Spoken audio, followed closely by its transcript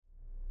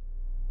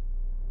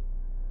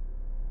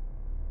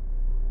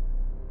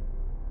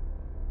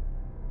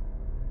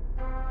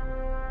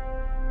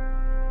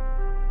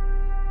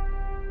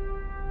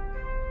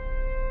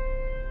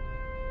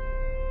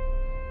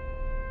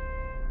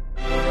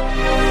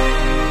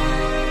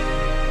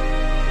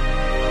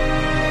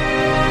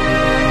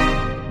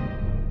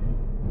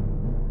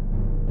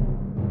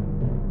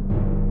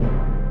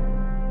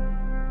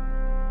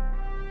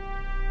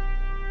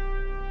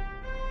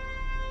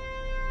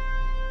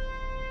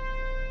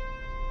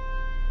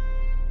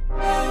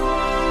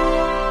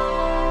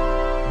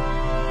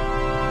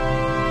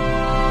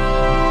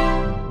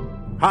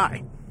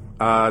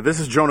This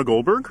is Jonah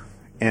Goldberg,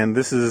 and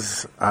this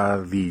is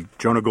the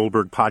Jonah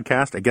Goldberg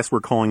podcast. I guess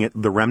we're calling it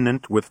The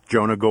Remnant with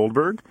Jonah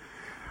Goldberg.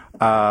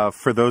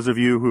 For those of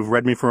you who've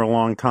read me for a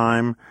long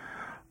time,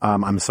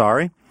 I'm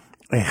sorry.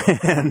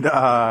 And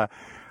I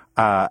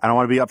don't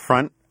want to be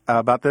upfront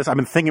about this. I've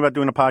been thinking about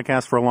doing a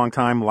podcast for a long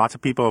time. Lots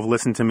of people have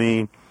listened to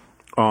me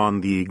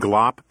on the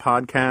GLOP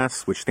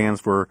podcast, which stands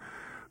for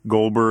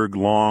Goldberg,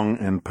 Long,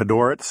 and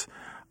Podhoretz,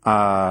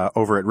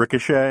 over at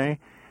Ricochet.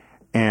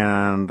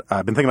 And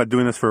I've been thinking about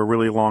doing this for a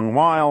really long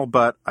while,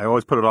 but I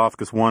always put it off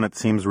because, one, it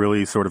seems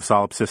really sort of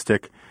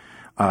solipsistic,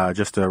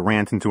 just to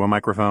rant into a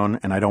microphone,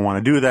 and I don't want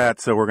to do that.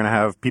 So we're going to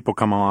have people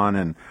come on,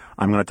 and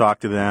I'm going to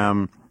talk to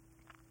them.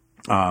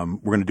 We're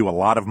going to do a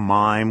lot of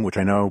mime, which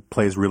I know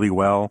plays really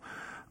well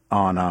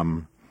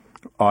on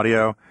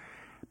audio.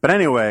 But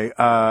anyway,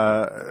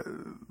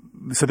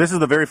 so this is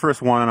the very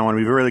first one, and I want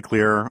to be really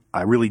clear.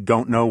 I really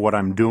don't know what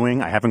I'm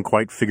doing. I haven't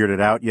quite figured it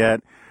out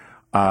yet.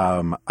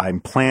 I'm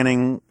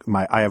planning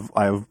I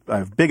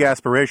have big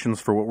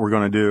aspirations for what we're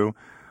going to do,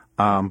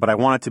 but I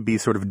want it to be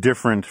sort of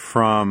different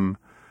from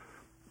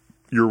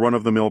your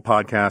run-of-the-mill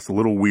podcast, a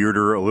little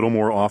weirder, a little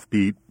more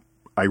offbeat.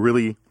 I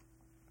really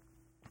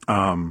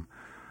don't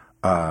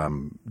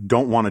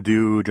want to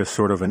do just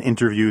sort of an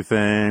interview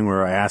thing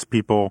where I ask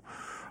people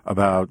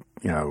about,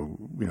 you know,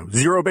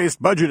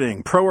 zero-based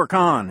budgeting, pro or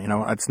con.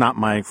 It's not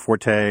my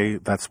forte.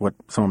 That's what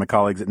some of my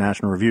colleagues at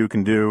National Review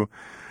can do.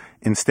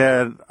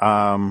 Instead,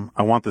 I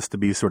want this to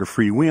be sort of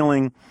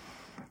freewheeling.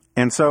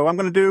 And so I'm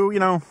going to do,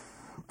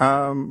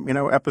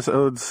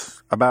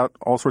 episodes about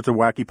all sorts of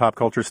wacky pop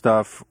culture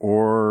stuff,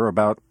 or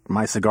about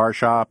my cigar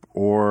shop,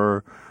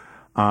 or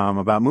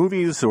about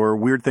movies or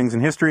weird things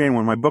in history. And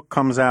when my book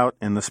comes out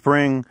in the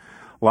spring,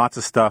 lots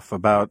of stuff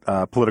about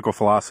political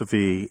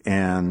philosophy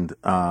and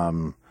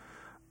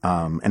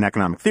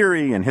economic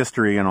theory and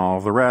history and all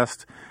of the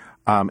rest.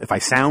 If I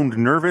sound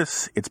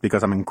nervous, it's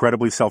because I'm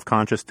incredibly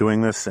self-conscious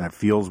doing this, and it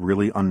feels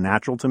really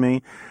unnatural to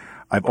me.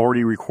 I've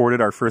already recorded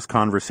our first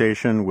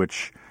conversation,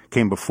 which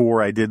came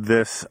before I did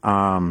this,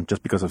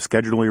 just because of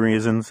scheduling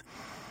reasons.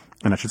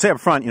 And I should say up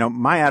front,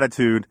 my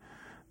attitude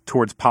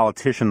towards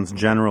politicians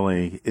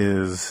generally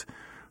is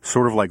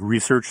sort of like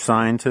research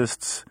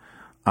scientists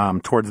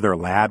towards their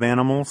lab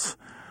animals.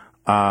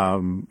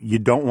 You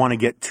don't want to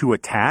get too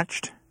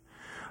attached.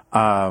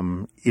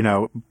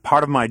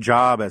 Part of my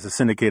job as a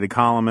syndicated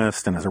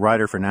columnist and as a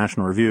writer for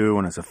National Review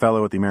and as a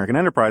fellow at the American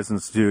Enterprise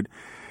Institute,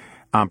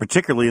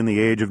 particularly in the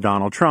age of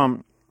Donald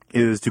Trump,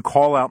 is to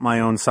call out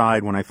my own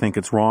side when I think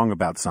it's wrong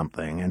about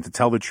something and to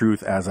tell the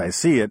truth as I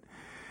see it.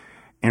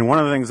 And one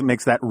of the things that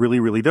makes that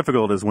really, really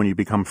difficult is when you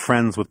become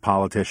friends with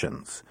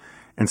politicians.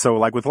 And so,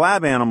 like with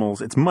lab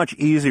animals, it's much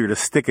easier to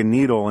stick a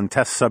needle in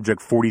test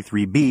subject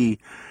 43B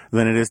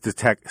than it is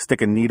to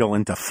stick a needle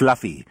into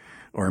Fluffy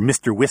or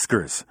Mr.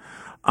 Whiskers.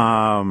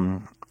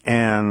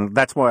 And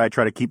that's why I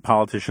try to keep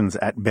politicians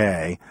at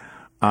bay.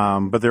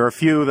 But there are a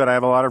few that I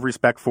have a lot of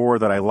respect for,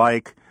 that I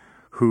like,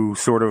 who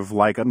sort of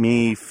like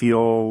me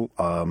feel,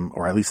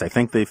 or at least I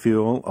think they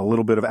feel, a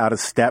little bit of out of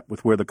step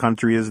with where the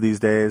country is these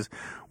days,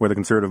 where the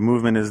conservative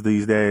movement is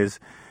these days.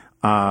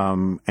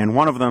 And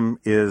one of them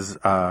is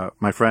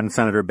my friend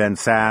Senator Ben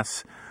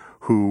Sasse,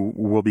 who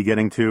we'll be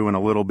getting to in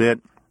a little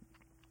bit.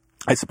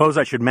 I suppose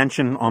I should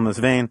mention on this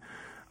vein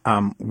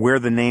where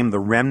the name The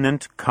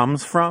Remnant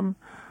comes from.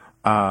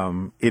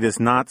 It is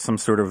not some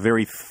sort of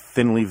very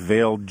thinly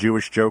veiled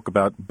Jewish joke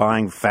about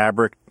buying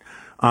fabric,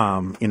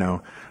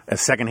 as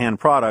secondhand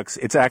products.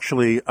 It's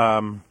actually,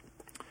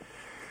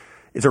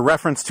 it's a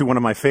reference to one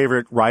of my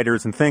favorite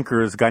writers and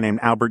thinkers, a guy named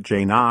Albert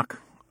J. Nock,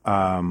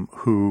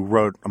 who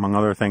wrote, among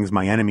other things,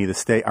 Our Enemy the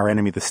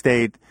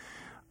State.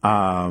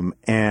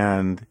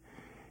 And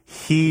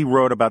he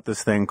wrote about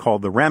this thing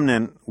called The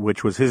Remnant,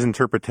 which was his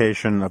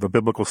interpretation of a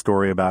biblical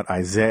story about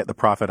Isaiah, the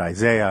prophet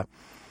Isaiah.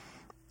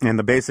 And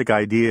the basic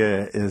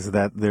idea is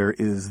that there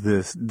is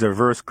this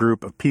diverse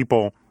group of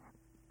people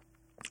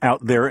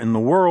out there in the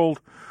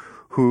world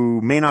who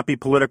may not be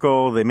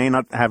political, they may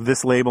not have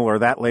this label or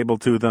that label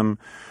to them,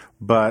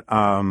 but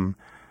and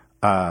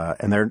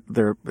they're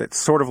it's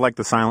sort of like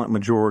the silent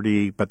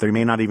majority, but they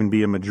may not even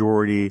be a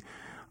majority,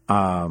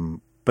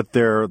 but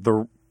they're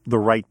the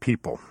right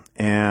people,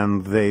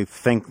 and they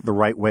think the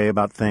right way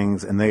about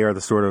things, and they are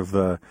the sort of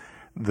the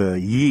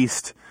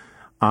yeast.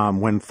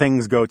 When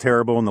things go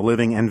terrible and the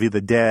living envy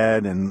the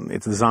dead and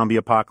it's the zombie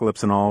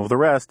apocalypse and all of the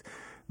rest,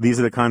 these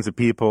are the kinds of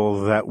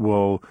people that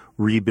will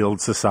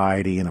rebuild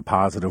society in a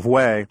positive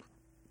way.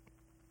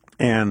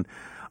 And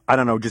I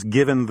don't know, just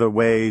given the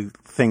way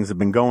things have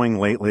been going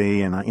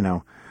lately, and,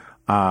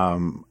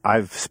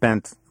 I've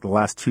spent the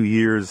last 2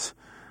 years,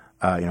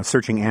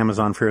 searching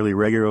Amazon fairly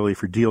regularly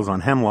for deals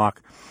on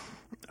hemlock.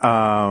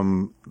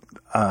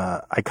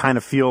 I kind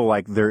of feel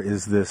like there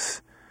is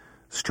this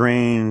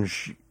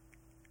strange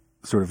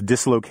sort of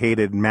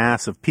dislocated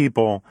mass of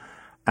people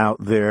out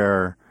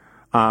there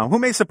who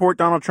may support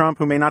Donald Trump,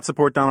 who may not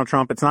support Donald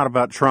Trump. It's not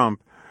about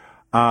Trump,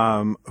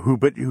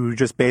 who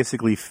just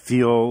basically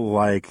feel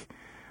like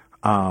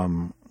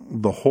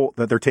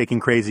that they're taking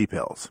crazy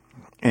pills,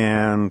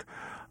 and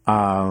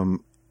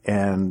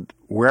and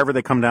wherever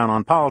they come down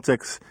on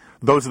politics,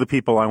 those are the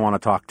people I want to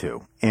talk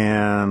to.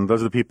 And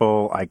those are the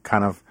people I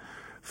kind of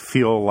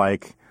feel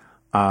like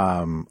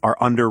are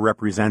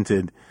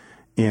underrepresented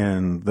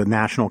in the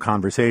national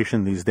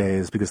conversation these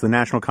days, because the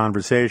national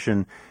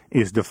conversation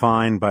is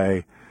defined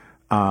by,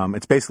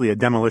 it's basically a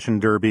demolition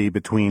derby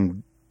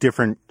between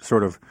different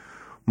sort of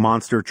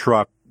monster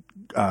truck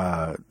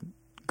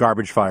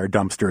garbage fire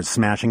dumpsters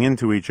smashing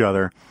into each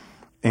other.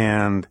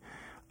 And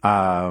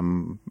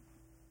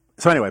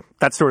so anyway,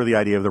 that's sort of the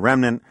idea of the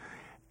remnant.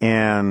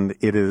 And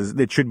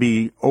it should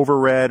be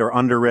overread or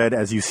underread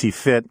as you see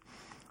fit,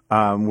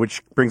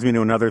 which brings me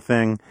to another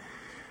thing.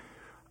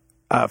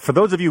 For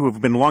those of you who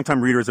have been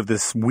longtime readers of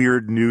this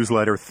weird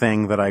newsletter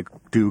thing that I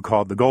do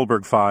called the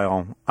Goldberg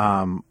File,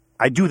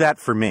 I do that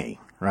for me,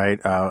 right?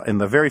 In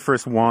the very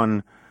first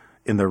one,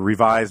 in the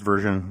revised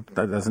version,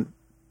 that doesn't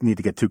need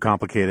to get too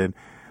complicated,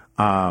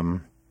 I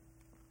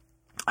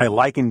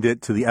likened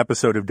it to the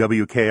episode of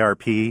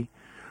WKRP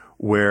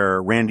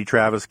where Randy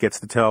Travis gets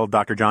to tell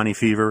Dr. Johnny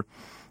Fever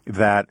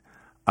that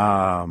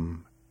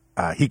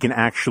he can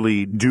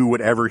actually do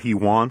whatever he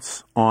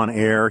wants on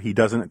air. He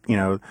doesn't,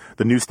 the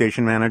news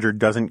station manager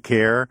doesn't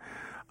care.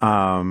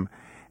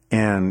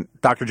 And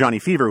Dr. Johnny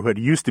Fever, who had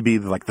used to be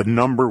like the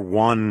number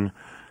one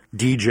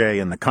DJ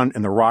in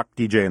the rock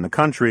DJ in the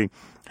country,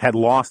 had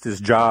lost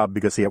his job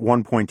because at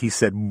one point he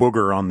said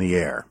booger on the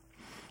air.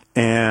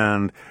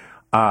 And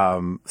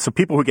so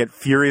people who get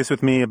furious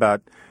with me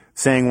about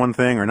saying one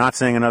thing or not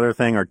saying another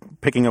thing or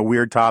picking a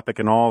weird topic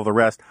and all the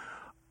rest,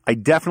 I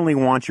definitely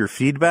want your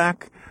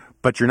feedback,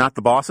 but you're not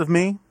the boss of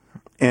me.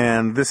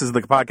 And this is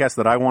the podcast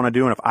that I want to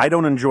do. And if I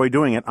don't enjoy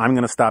doing it, I'm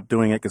going to stop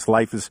doing it because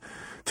life is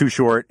too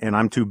short and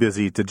I'm too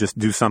busy to just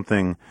do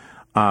something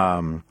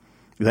that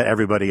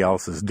everybody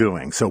else is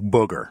doing. So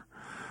booger.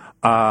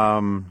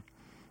 On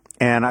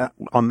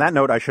that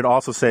note, I should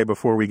also say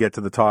before we get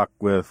to the talk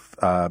with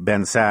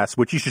Ben Sasse,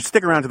 which you should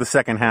stick around to the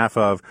second half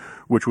of,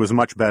 which was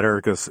much better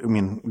because,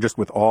 just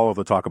with all of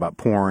the talk about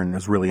porn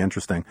is really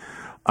interesting.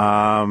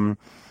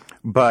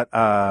 But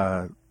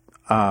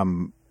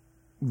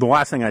the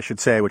last thing I should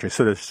say, which I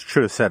should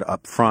have said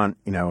up front,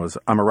 is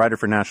I'm a writer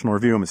for National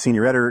Review. I'm a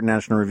senior editor at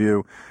National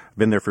Review. I've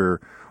been there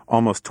for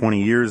almost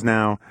 20 years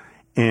now.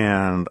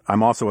 And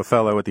I'm also a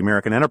fellow at the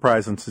American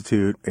Enterprise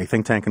Institute, a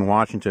think tank in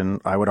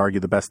Washington, I would argue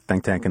the best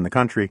think tank in the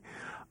country,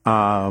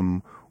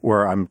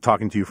 where I'm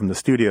talking to you from the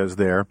studios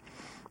there.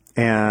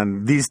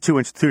 And these two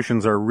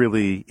institutions are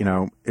really,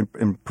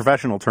 in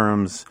professional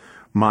terms,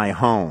 my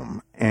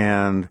home.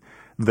 And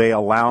they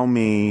allow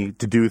me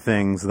to do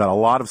things that a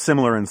lot of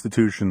similar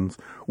institutions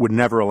would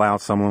never allow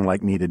someone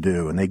like me to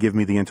do. And they give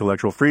me the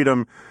intellectual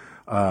freedom,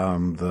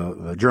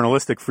 the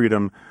journalistic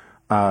freedom,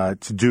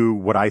 to do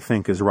what I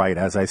think is right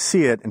as I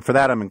see it. And for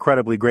that, I'm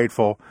incredibly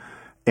grateful.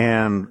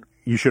 And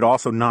you should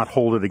also not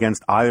hold it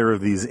against either of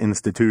these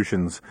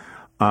institutions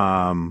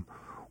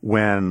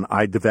when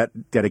I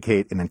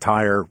dedicate an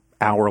entire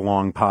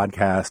hour-long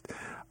podcast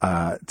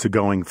to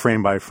going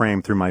frame by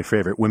frame through my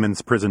favorite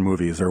women's prison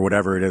movies or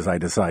whatever it is I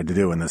decide to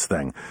do in this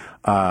thing.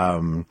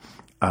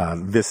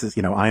 This is,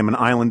 I am an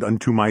island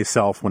unto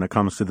myself when it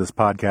comes to this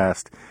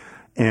podcast.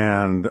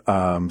 And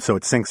so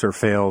it sinks or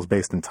fails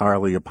based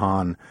entirely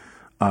upon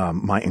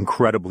my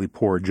incredibly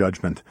poor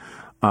judgment.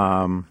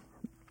 And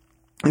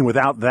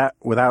without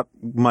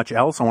much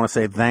else, I want to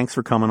say thanks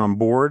for coming on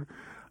board.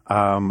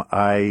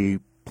 I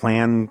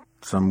plan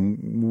some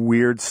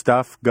weird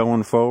stuff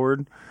going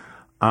forward,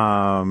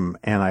 and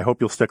I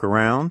hope you'll stick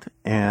around.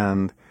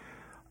 And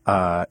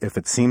if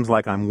it seems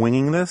like I'm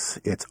winging this,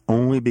 it's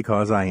only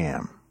because I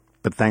am.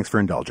 But thanks for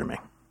indulging me.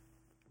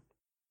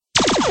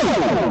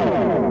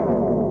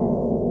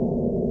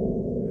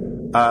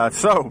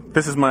 So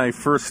this is my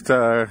first,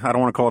 I don't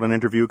want to call it an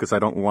interview because I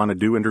don't want to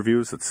do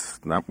interviews. It's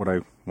not what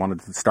I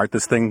wanted to start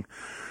this thing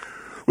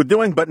with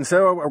doing. But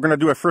instead, we're going to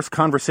do a first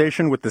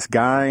conversation with this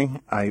guy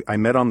I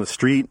met on the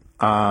street.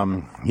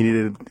 He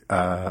needed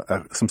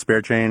some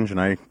spare change, and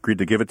I agreed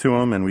to give it to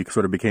him, and we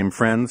sort of became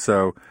friends.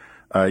 So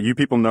you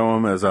people know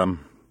him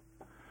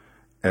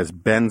as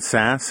Ben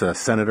Sasse, a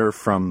senator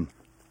from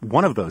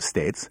one of those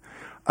states.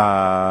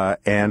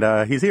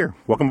 And he's here.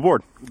 Welcome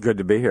aboard. Good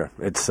to be here.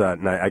 It's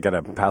I got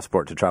a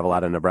passport to travel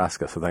out of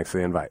Nebraska, so thanks for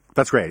the invite.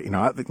 That's great.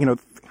 I've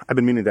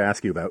been meaning to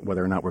ask you about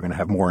whether or not we're going to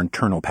have more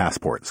internal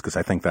passports because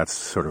I think that's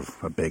sort of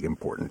a big,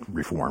 important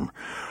reform.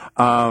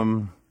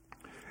 And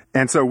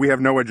so we have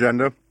no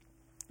agenda.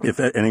 If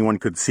anyone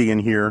could see in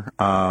here,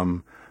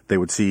 they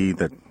would see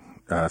that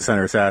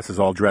Senator Sasse is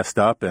all dressed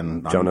up,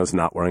 and Jonah's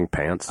not wearing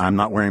pants. I'm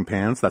not wearing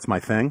pants. That's my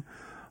thing.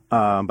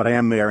 But I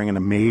am wearing an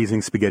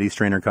amazing spaghetti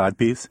strainer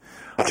codpiece.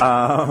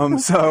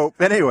 So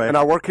anyway. And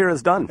our work here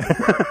is done.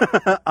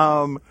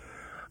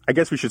 I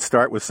guess we should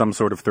start with some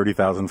sort of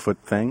 30,000-foot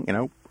thing.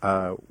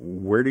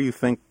 Where do you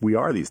think we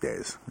are these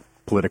days?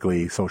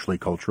 Politically, socially,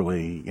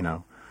 culturally,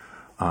 Do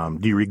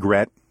you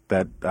regret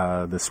that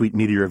the sweet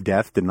meteor of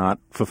death did not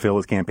fulfill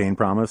his campaign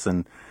promise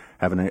and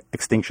have an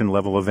extinction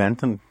level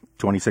event in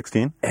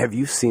 2016. Have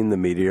you seen the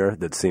meteor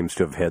that seems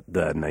to have hit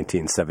the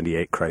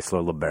 1978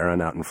 Chrysler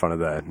LeBaron out in front of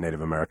the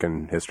Native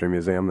American History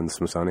Museum in the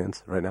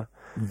Smithsonian's right now?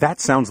 That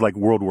sounds like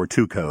World War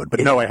II code,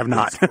 but no, I have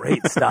not. It's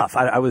great stuff.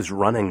 I was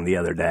running the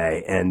other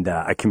day, and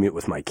I commute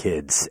with my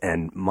kids,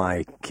 and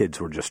my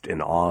kids were just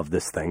in awe of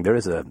this thing. There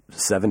is a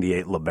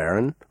 78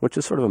 LeBaron, which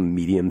is sort of a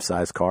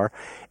medium-sized car,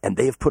 and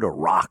they've put a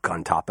rock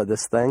on top of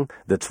this thing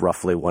that's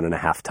roughly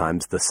 1.5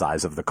 times the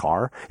size of the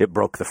car. It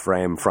broke the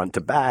frame front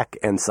to back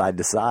and side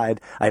to side.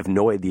 I have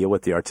no idea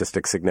what the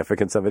artistic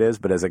significance of it is,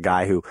 but as a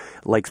guy who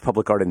likes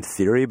public art in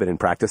theory, but in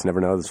practice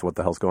never knows what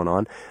the hell's going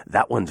on,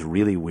 that one's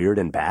really weird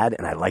and bad,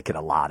 and I like it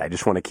a lot. I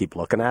just want to keep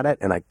looking at it,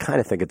 and I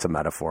kind of think it's a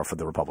metaphor for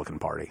the Republican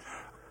Party.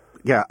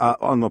 Yeah,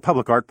 on the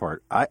public art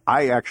part,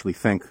 I actually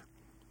think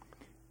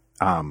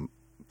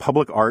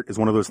public art is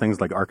one of those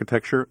things like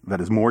architecture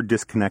that is more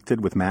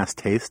disconnected with mass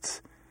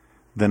tastes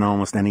than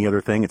almost any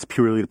other thing. It's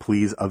purely to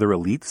please other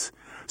elites.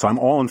 So I'm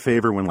all in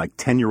favor when like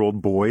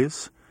 10-year-old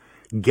boys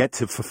get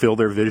to fulfill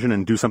their vision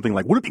and do something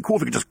like, wouldn't it be cool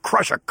if we could just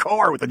crush a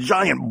car with a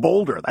giant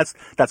boulder?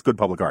 That's good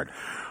public art.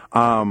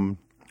 On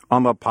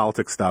the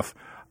politics stuff,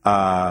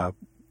 so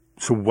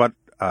what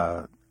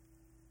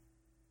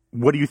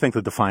do you think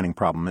the defining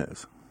problem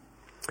is?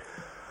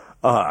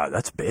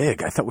 That's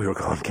big. I thought we were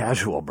going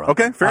casual, bro.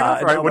 Okay, fair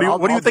enough. Right. No, What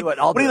do you think?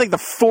 What do you think the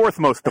fourth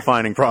most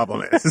defining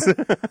problem is?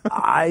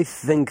 I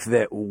think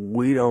that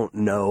we don't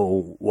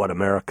know what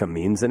America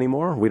means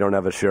anymore. We don't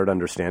have a shared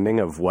understanding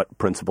of what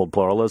principled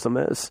pluralism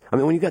is. I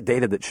mean, when you got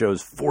data that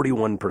shows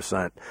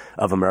 41%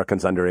 of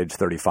Americans under age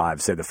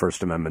 35 say the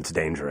First Amendment's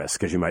dangerous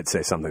because you might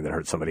say something that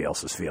hurts somebody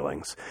else's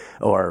feelings.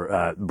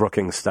 Or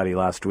Brookings' study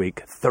last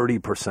week,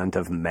 30%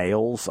 of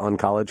males on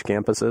college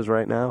campuses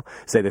right now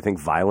say they think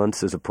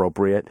violence is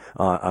appropriate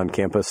on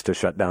campus to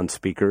shut down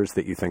speakers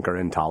that you think are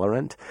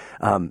intolerant.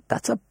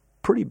 That's a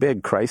pretty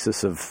big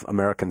crisis of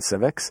American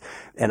civics.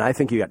 And I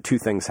think you got two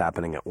things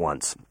happening at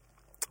once.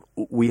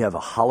 We have a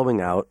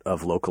hollowing out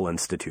of local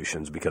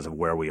institutions because of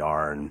where we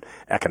are in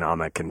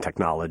economic and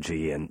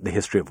technology and the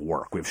history of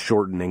work. We have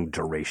shortening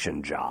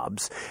duration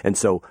jobs. And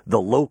so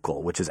the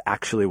local, which is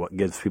actually what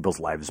gives people's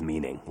lives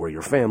meaning, where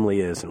your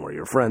family is and where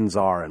your friends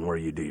are and where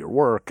you do your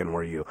work and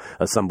where you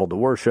assemble to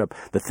worship,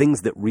 the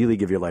things that really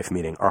give your life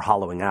meaning are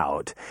hollowing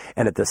out.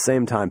 And at the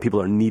same time,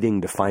 people are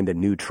needing to find a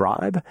new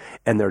tribe,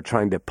 and they're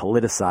trying to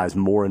politicize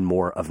more and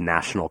more of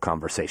national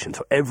conversation.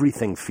 So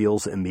everything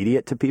feels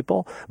immediate to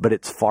people, but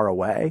it's far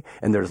away.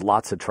 And there's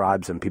lots of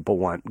tribes, and people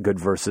want good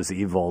versus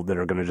evil that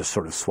are going to just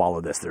sort of swallow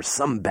this. There's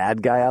some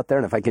bad guy out there,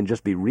 and if I can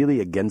just be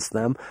really against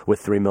them with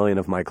 3 million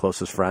of my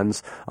closest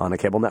friends on a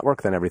cable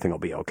network, then everything will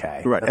be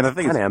okay. Right, That's and the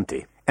thing kind is of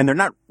empty. And they're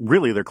not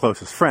really their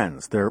closest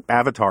friends. They're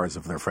avatars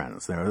of their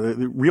friends.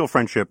 The real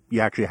friendship,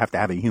 you actually have to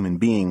have a human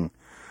being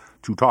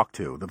to talk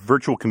to. The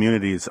virtual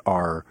communities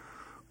are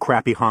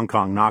crappy Hong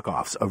Kong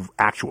knockoffs of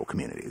actual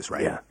communities,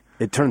 right? Yeah.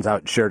 It turns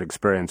out shared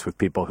experience with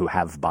people who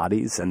have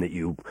bodies and that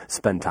you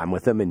spend time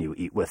with them and you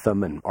eat with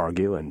them and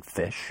argue and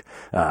fish.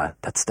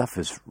 That stuff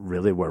is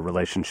really where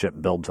relationship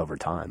builds over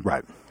time.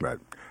 Right.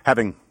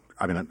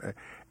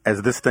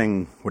 As this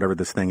thing, whatever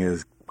this thing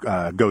is,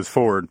 goes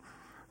forward,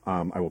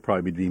 I will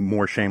probably be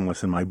more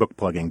shameless in my book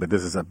plugging, but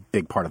this is a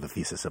big part of the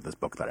thesis of this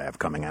book that I have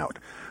coming out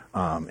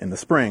in the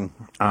spring.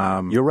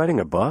 You're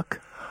writing a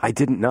book? I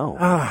didn't know.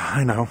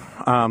 I know.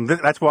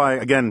 That's why,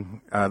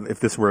 again, if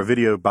this were a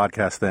video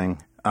podcast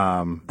thing,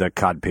 the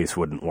codpiece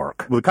wouldn't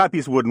work. Well, the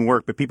codpiece wouldn't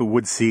work, but people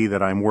would see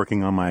that I'm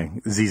working on my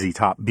ZZ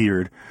Top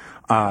beard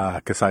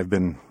because I've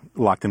been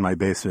locked in my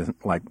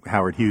basement like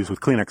Howard Hughes with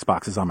Kleenex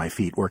boxes on my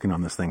feet working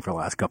on this thing for the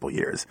last couple of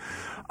years.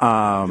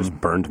 Just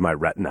burned my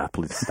retina.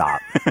 Please stop.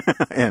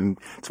 And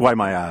it's why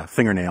my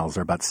fingernails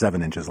are about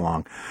 7 inches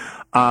long.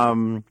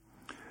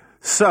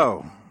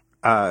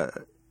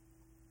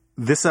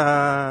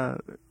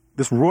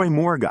 This Roy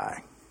Moore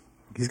guy,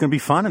 he's going to be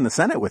fun in the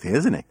Senate with you,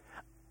 isn't he?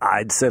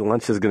 I'd say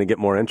lunch is going to get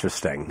more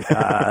interesting.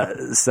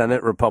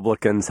 Senate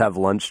Republicans have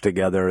lunch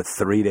together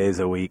 3 days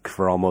a week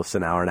for almost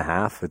an hour and a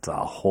half. It's a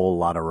whole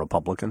lot of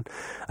Republican.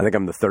 I think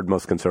I'm the third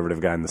most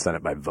conservative guy in the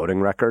Senate by voting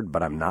record,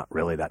 but I'm not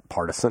really that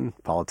partisan.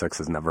 Politics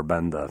has never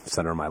been the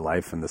center of my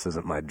life, and this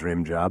isn't my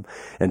dream job.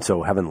 And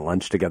so having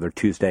lunch together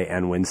Tuesday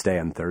and Wednesday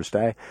and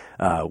Thursday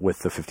with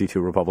the 52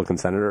 Republican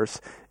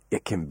senators,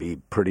 it can be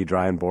pretty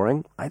dry and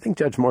boring. I think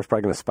Judge Moore's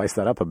probably going to spice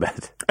that up a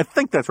bit. I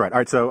think that's right. All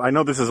right, so I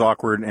know this is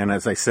awkward, and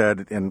as I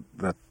said in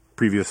the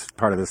previous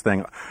part of this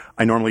thing,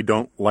 I normally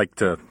don't like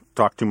to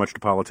talk too much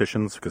to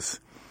politicians because...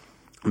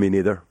 Me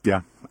neither.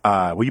 Yeah.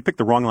 Well, you picked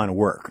the wrong line of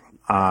work.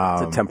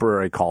 It's a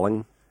temporary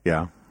calling.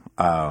 Yeah.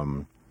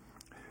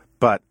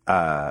 But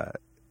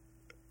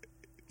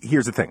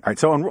here's the thing. All right,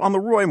 so on the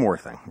Roy Moore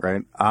thing,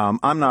 right,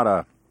 I'm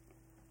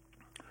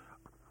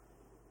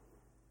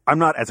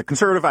not, as a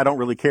conservative, I don't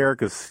really care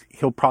because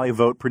he'll probably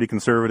vote pretty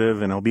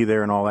conservative and he'll be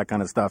there and all that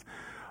kind of stuff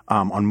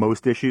on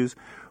most issues.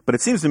 But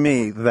it seems to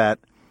me that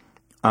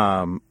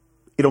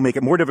it'll make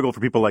it more difficult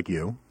for people like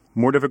you,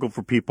 more difficult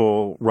for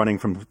people running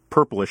from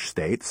purplish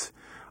states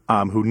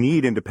who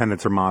need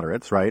independents or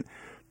moderates, right?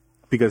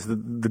 because the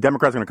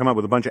Democrats are going to come up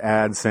with a bunch of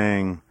ads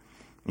saying,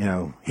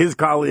 his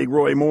colleague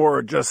Roy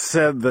Moore just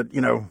said that,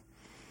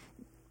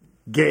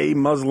 gay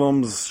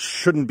Muslims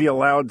shouldn't be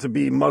allowed to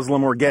be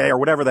Muslim or gay or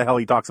whatever the hell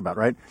he talks about,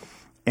 right?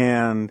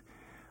 And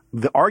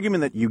the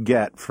argument that you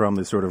get from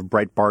this sort of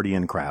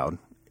Breitbartian crowd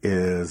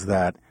is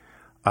that,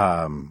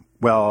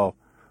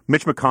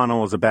 Mitch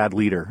McConnell is a bad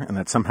leader, and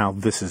that somehow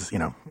this is,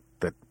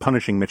 that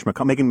punishing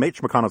making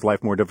Mitch McConnell's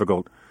life more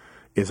difficult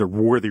is a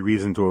worthy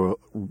reason to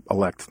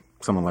elect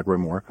someone like Roy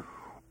Moore.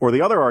 Or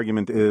the other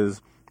argument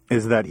is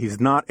that he's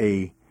not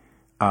that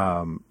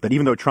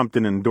even though Trump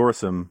didn't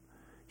endorse him,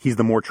 he's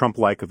the more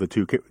Trump-like of the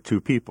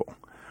two people,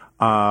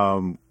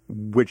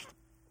 which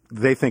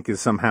they think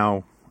is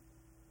somehow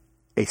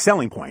a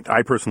selling point.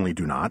 I personally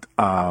do not.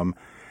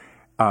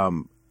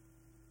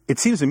 It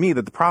seems to me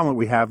that the problem that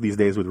we have these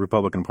days with the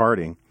Republican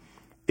Party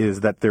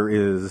is that there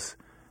is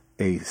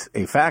a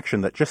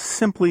faction that just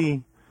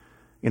simply,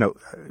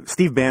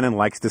 Steve Bannon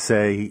likes to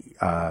say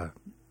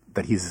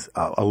that he's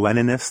a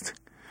Leninist.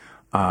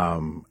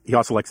 He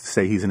also likes to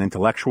say he's an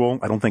intellectual.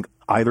 I don't think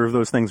either of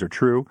those things are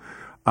true.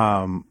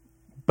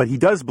 But he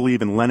does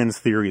believe in Lenin's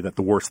theory that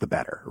the worse the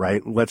better,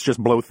 right? Let's just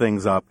blow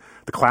things up.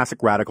 The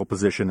classic radical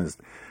position is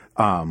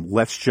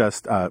let's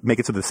just make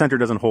it so the center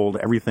doesn't hold,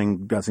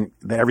 everything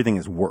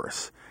is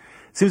worse.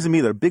 It seems to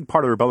me that a big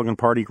part of the Republican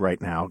Party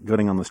right now,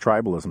 getting on this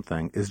tribalism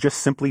thing, is just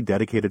simply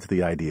dedicated to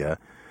the idea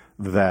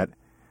that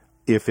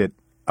if it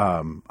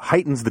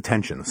heightens the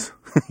tensions,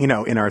 in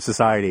our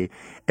society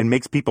and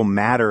makes people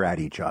madder at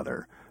each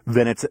other,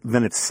 then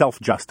it's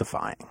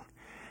self-justifying.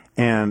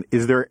 And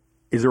is there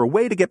a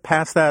way to get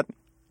past that,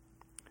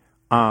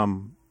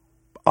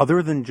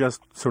 other than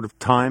just sort of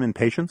time and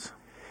patience?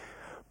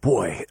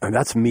 Boy,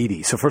 that's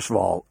meaty. So first of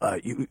all,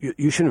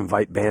 you should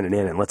invite Bannon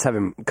in and let's have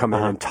him come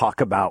in and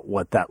talk about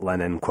what that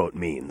Lenin quote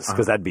means,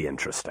 because that'd be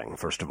interesting,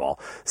 first of all.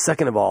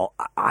 Second of all,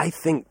 I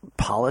think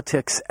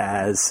politics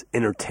as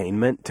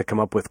entertainment to come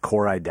up with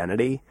core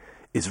identity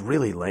is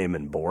really lame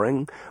and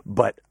boring,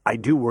 but I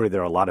do worry there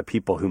are a lot of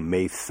people who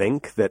may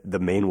think that the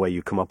main way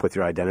you come up with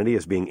your identity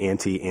is being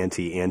anti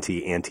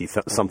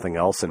something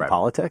else in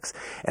politics,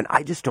 and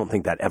I just don't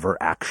think that ever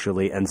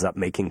actually ends up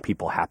making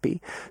people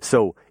happy.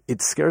 So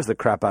it scares the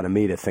crap out of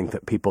me to think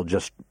that people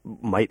just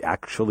might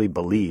actually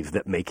believe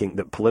that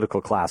that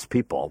political class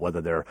people,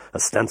 whether they're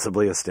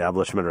ostensibly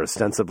establishment or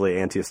ostensibly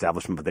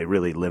anti-establishment, but they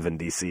really live in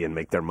D.C. and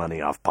make their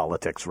money off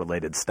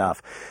politics-related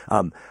stuff.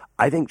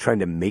 I think trying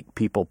to make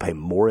people pay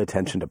more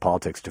attention to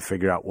politics to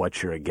figure out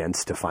what you're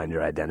against to find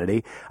your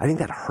identity, I think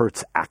that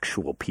hurts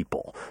actual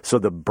people. So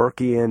the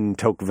Burkean,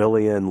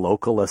 Tocquevillian,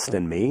 localist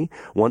in me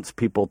wants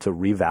people to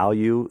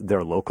revalue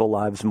their local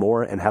lives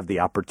more and have the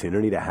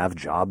opportunity to have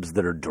jobs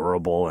that are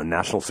durable and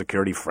national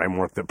security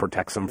framework that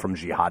protects them from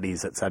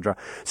jihadis, et cetera.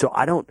 So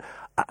I don't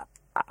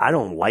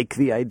like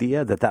the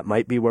idea that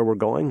might be where we're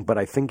going, but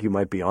I think you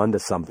might be onto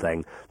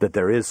something, that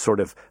there is sort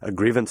of a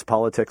grievance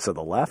politics of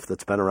the left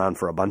that's been around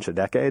for a bunch of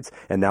decades,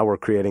 and now we're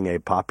creating a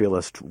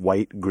populist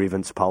white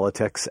grievance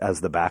politics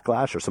as the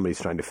backlash, or somebody's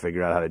trying to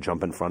figure out how to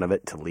jump in front of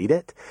it to lead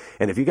it.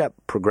 And if you got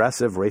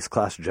progressive race,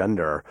 class,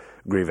 gender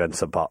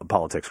grievance,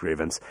 politics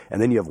grievance,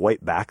 and then you have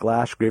white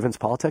backlash grievance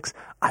politics,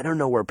 I don't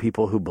know where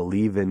people who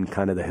believe in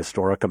kind of the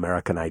historic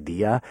American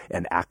idea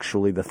and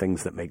actually the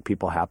things that make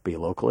people happy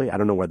locally, I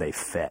don't know where they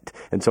fit.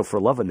 And so for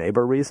love of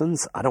neighbor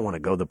reasons, I don't want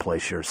to go the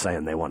place you're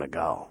saying they want to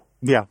go.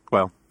 Yeah,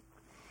 well,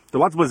 there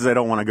are lots of places I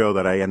don't want to go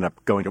that I end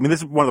up going to. I mean,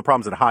 this is one of the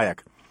problems that Hayek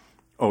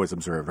always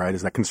observed, right,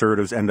 is that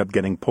conservatives end up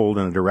getting pulled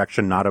in a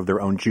direction not of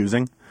their own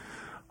choosing.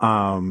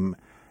 And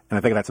I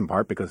think that's in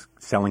part because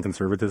selling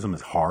conservatism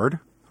is hard,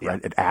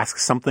 right? It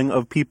asks something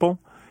of people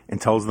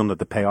and tells them that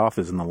the payoff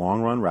is in the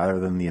long run rather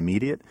than the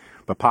immediate.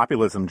 But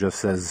populism just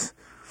says,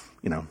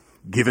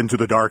 give in to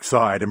the dark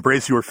side,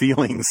 embrace your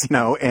feelings,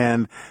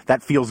 and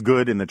that feels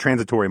good in the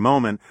transitory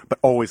moment, but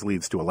always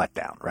leads to a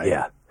letdown, right?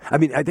 Yeah. I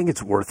mean, I think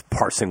it's worth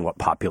parsing what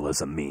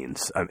populism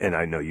means, and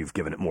I know you've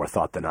given it more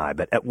thought than I,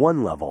 but at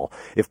one level,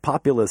 if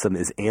populism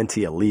is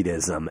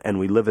anti-elitism, and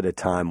we live at a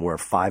time where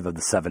 5 of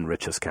the 7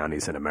 richest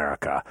counties in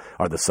America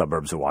are the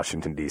suburbs of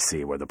Washington,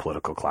 D.C., where the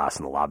political class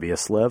and the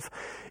lobbyists live,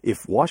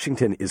 if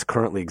Washington is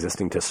currently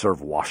existing to serve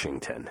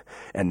Washington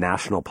and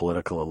national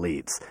political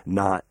elites,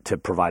 not to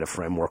provide a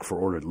framework for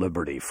ordered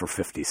liberty for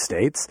 50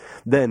 states,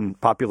 then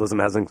populism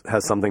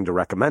has something to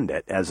recommend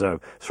it as a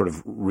sort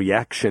of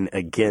reaction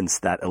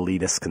against that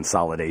elitist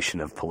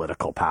consolidation of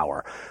political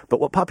power.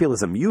 But what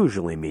populism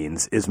usually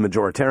means is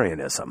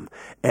majoritarianism.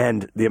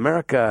 And the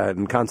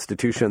American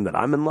Constitution that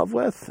I'm in love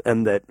with,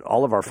 and that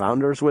all of our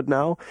founders would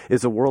know,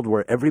 is a world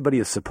where everybody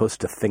is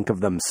supposed to think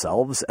of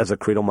themselves as a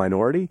creedal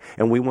minority,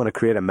 and we want to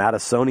create a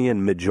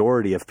Madisonian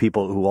majority of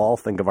people who all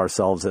think of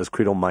ourselves as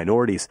creedal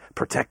minorities,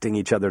 protecting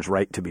each other's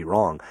right to be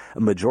wrong.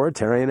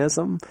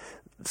 Majoritarianism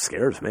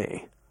scares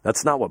me.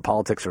 That's not what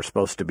politics are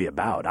supposed to be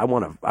about. I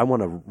want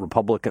a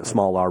Republican,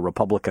 small r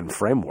Republican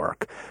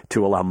framework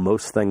to allow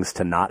most things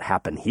to not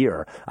happen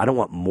here. I don't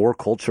want more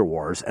culture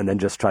wars and then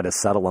just try to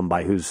settle them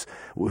by whose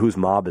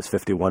mob is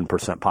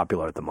 51%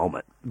 popular at the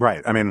moment.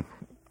 Right. I mean,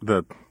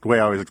 the way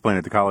I always explain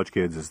it to college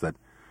kids is that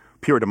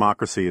pure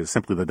democracy is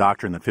simply the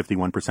doctrine that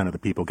 51% of the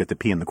people get to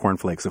pee in the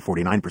cornflakes of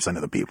 49%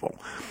 of the people.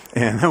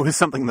 And that was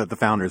something that the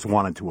founders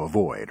wanted to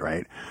avoid,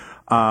 right?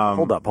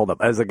 Hold up.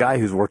 As a guy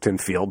who's worked in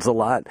fields a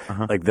lot,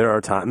 like there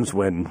are times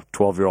when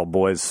 12-year-old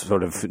boys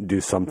sort of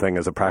do something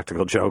as a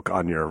practical joke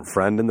on your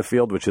friend in the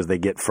field, which is they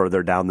get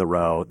further down the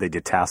row, they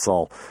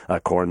detassel a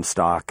corn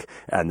stalk,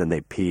 and then they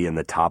pee in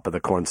the top of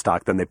the corn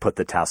stalk, then they put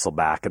the tassel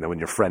back, and then when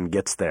your friend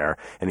gets there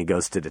and he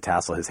goes to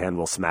detassel, his hand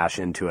will smash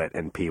into it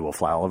and pee will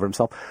fly all over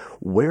himself.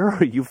 Where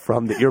are you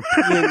from that you're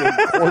peeing in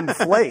corn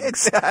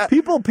flakes?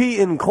 People pee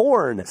in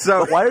corn,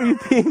 so why are you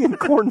peeing in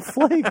corn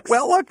flakes?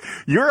 Well, look,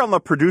 you're on the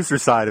producer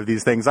side of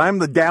these things. I'm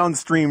the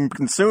downstream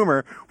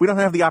consumer. We don't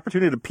have the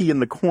opportunity to pee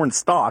in the corn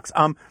stalks.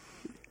 I'm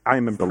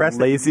impressed.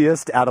 The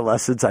laziest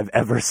adolescents I've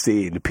ever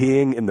seen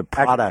peeing in the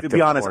product. To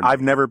be honest, corn.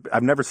 I've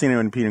never seen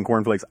anyone pee in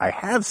cornflakes. I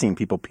have seen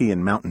people pee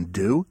in Mountain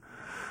Dew,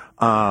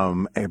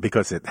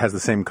 because it has the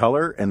same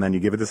color, and then you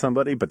give it to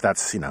somebody. But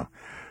that's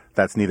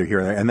neither here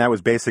nor there. And that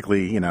was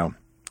basically,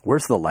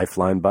 Where's the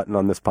lifeline button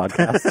on this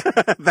podcast?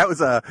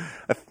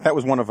 that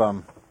was one of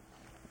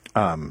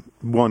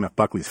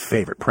Buckley's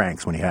favorite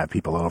pranks when he had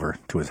people over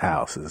to his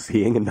house. Is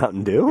peeing in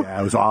Mountain Dew? Yeah,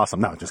 it was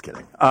awesome. No, just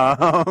kidding.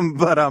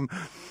 I'm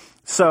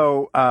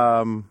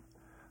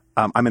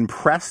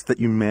impressed that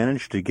you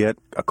managed to get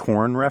a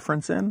corn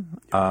reference in.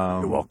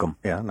 You're welcome.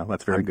 Yeah, no,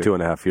 that's very good.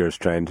 2.5 years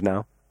trained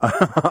now.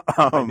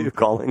 Are you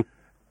calling?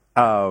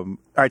 All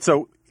right,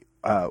 so,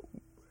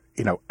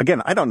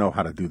 again, I don't know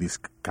how to do these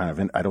kind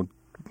of, I don't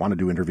want to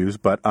do interviews,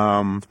 but...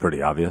 it's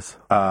pretty obvious.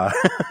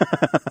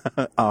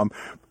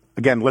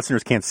 Again,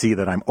 listeners can't see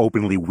that I'm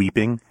openly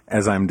weeping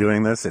as I'm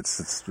doing this.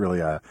 It's really,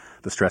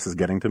 the stress is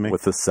getting to me.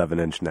 With the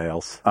 7-inch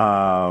nails.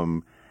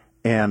 But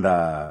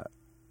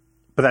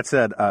that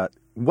said,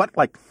 what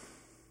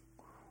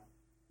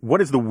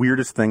is the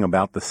weirdest thing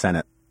about the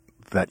Senate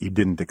that you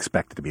didn't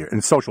expect it to be?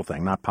 And social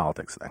thing, not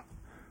politics thing.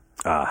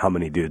 How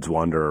many dudes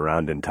wander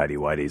around in tighty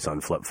whities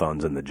on flip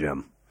phones in the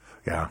gym?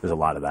 Yeah. There's a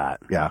lot of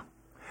that. Yeah.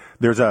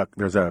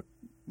 That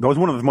was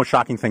one of the most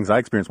shocking things I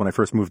experienced when I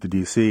first moved to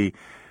D.C.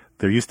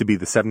 There used to be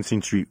the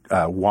 17th Street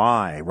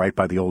Y right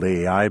by the old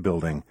AAI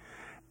building.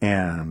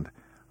 And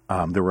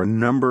there were a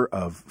number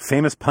of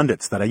famous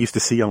pundits that I used to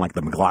see on like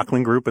the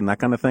McLaughlin Group and that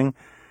kind of thing,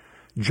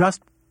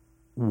 just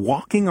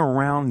walking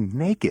around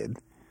naked,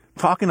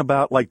 talking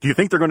about like, do you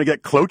think they're going to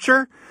get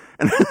cloture?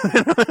 And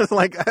it's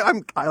like,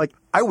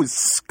 I was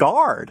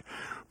scarred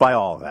by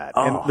all of that.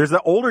 Oh. And there's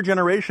the older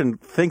generation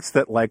thinks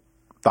that like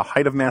the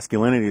height of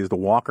masculinity is to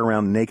walk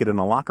around naked in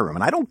a locker room,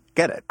 and I don't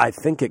get it. I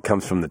think it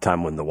comes from the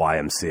time when the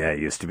YMCA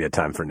used to be a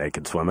time for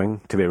naked swimming,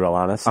 to be real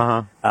honest.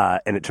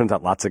 And it turns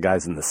out lots of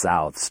guys in the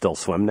South still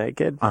swim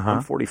naked.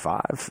 I'm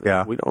 45.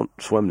 Yeah. We don't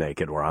swim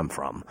naked where I'm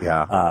from.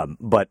 Yeah.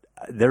 But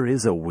there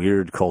is a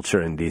weird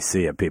culture in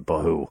D.C. of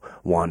people who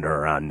wander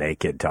around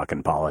naked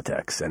talking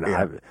politics, and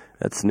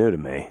that's new to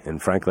me.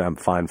 And frankly, I'm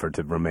fine for it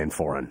to remain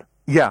foreign.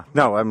 Yeah,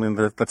 no, I mean,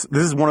 this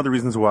is one of the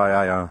reasons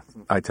why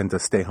I tend to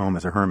stay home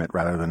as a hermit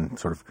rather than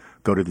sort of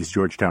go to these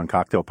Georgetown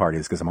cocktail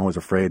parties, because I'm always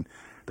afraid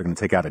they're going to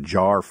take out a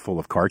jar full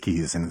of car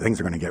keys and things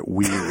are going to get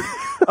weird.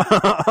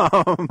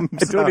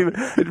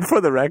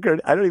 For the record,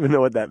 I don't even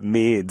know what that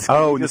means.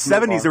 Oh, in the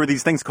 70s, there were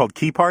these things called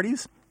key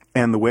parties,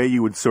 and the way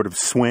you would sort of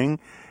swing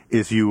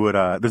is you would,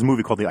 there's a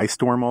movie called The Ice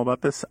Storm all about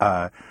this,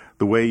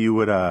 the way you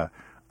would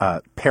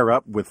pair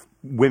up with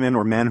women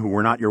or men who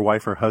were not your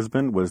wife or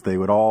husband was they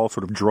would all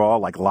sort of draw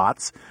like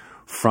lots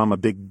from a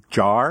big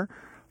jar,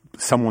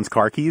 someone's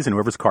car keys, and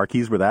whoever's car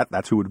keys were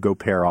that's who would go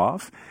pair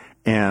off.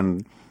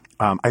 And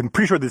I'm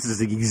pretty sure this is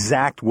the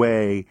exact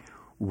way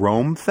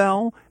Rome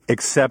fell,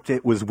 except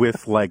it was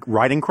with like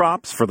riding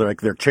crops for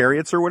their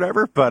chariots or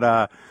whatever.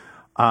 But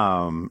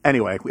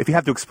anyway, if you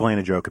have to explain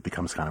a joke, it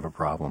becomes kind of a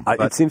problem.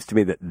 It seems to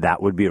me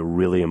that would be a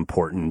really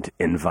important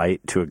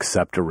invite to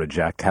accept or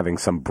reject, having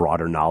some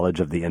broader knowledge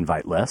of the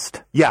invite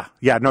list. Yeah.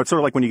 No, it's sort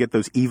of like when you get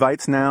those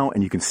evites now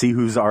and you can see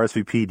who's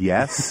RSVP'd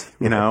yes,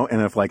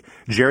 and if like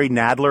Jerry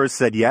Nadler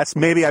said yes,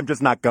 maybe I'm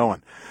just not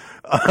going.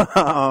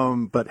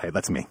 But hey,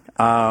 that's me.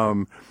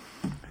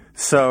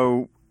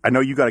 So I know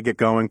you got to get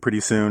going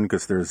pretty soon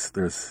because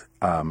there's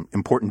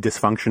important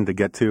dysfunction to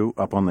get to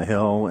up on the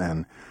Hill,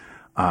 and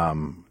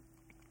I'm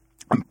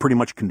pretty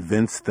much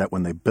convinced that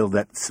when they build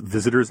that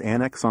visitors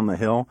annex on the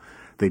Hill,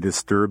 they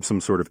disturb some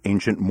sort of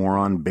ancient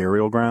moron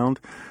burial ground,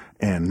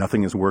 and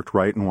nothing has worked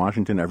right in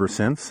Washington ever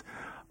since.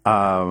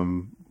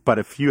 But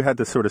if you had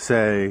to sort of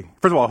say,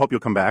 first of all, I hope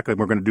you'll come back. We're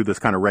going to do this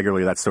kind of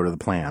regularly. That's sort of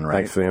the plan, right?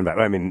 Thanks for the invite.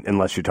 I mean,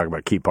 unless you talk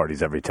about key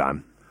parties every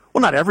time.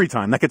 Well, not every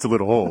time. That gets a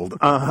little old.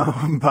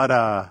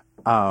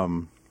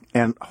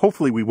 And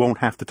hopefully we won't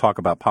have to talk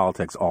about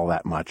politics all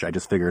that much. I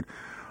just figured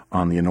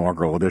on the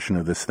inaugural edition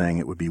of this thing,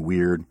 it would be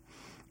weird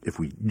if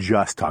we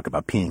just talk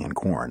about peeing in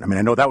corn. I mean,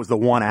 I know that was the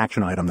one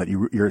action item that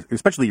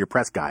especially your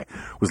press guy,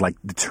 was like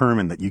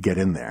determined that you get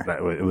in there.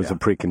 It was a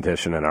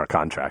precondition in our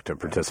contract of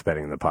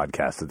participating in the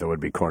podcast that there would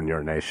be corn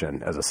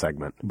urination as a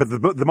segment. But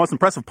the most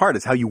impressive part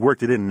is how you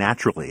worked it in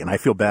naturally, and I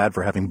feel bad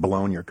for having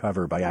blown your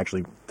cover by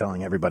actually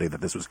telling everybody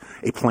that this was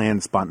a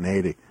planned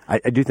spontaneity.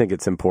 I do think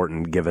it's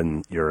important,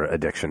 given your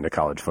addiction to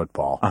college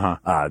football,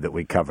 that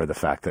we cover the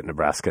fact that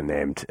Nebraska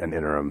named an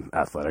interim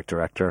athletic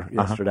director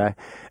yesterday,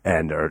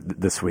 and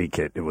this week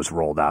it was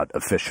rolled out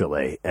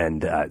officially,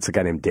 and it's a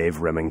guy named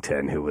Dave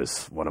Remington, who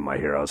was one of my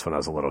heroes when I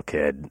was a little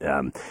kid.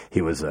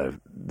 He was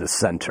the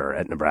center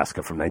at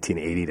Nebraska from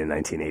 1980 to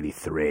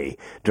 1983,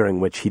 during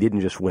which he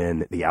didn't just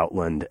win the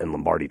Outland and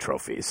Lombardi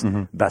trophies,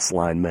 best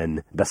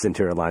lineman, best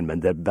interior lineman,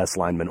 the best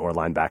lineman or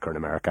linebacker in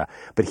America,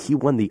 but he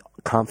won the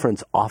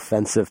Conference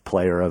Offensive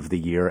Player of the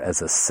Year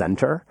as a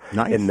center in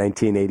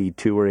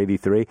 1982 or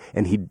 83,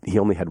 and he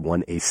only had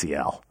one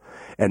ACL.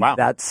 And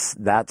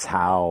that's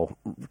how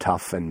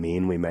tough and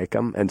mean we make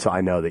them. And so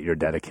I know that you're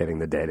dedicating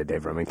the day to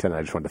Dave Remington.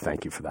 I just wanted to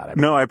thank you for that.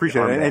 I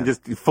appreciate it. And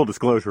just full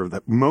disclosure,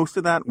 that most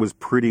of that was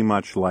pretty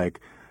much like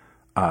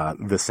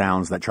the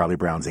sounds that Charlie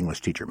Brown's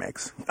English teacher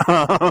makes,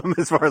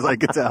 as far as I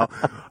could tell.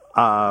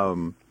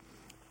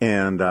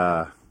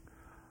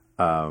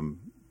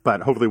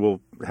 But hopefully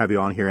we'll have you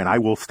on here, and I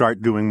will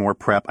start doing more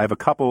prep. I have a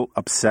couple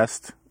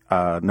obsessed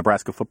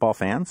Nebraska football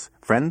friends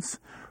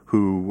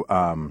who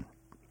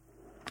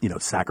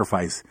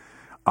sacrifice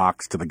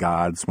ox to the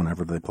gods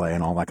whenever they play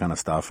and all that kind of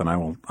stuff.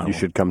 And You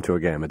should come to a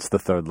game. It's the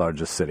third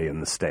largest city in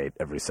the state.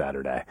 Every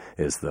Saturday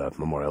is the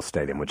Memorial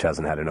Stadium, which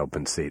hasn't had an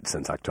open seat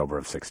since October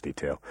of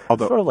 '62.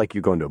 Although, sort of like you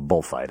going to a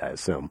bullfight, I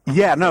assume.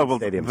 Yeah, no, well,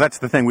 that's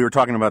the thing. We were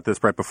talking about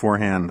this right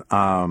beforehand.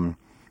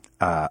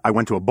 I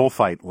went to a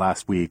bullfight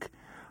last week.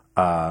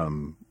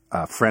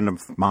 A friend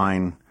of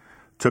mine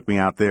took me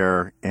out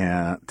there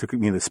and took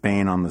me to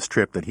Spain on this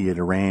trip that he had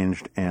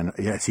arranged. And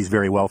yes, he's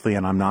very wealthy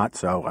and I'm not,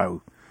 so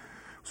it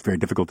was very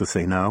difficult to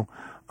say no.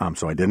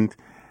 So I didn't.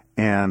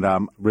 And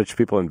rich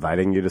people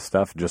inviting you to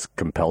stuff just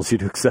compels you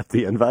to accept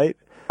the invite?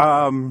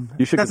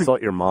 You should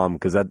consult your mom,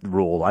 because that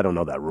rule, I don't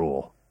know that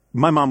rule.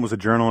 My mom was a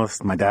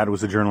journalist. My dad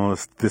was a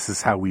journalist. This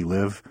is how we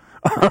live.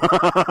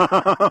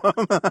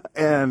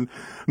 And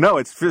no,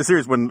 it's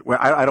serious. When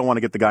I don't want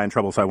to get the guy in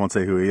trouble, so I won't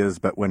say who he is.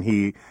 But when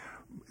he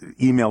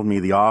emailed me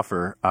the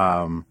offer,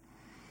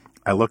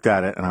 I looked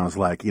at it and I was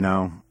like,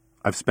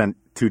 I've spent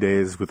 2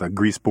 days with a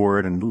grease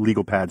board and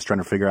legal pads trying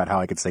to figure out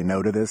how I could say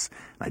no to this.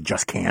 And I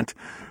just can't.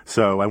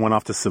 So I went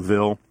off to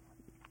Seville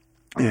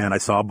and I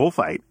saw a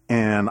bullfight.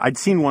 And I'd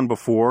seen one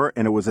before,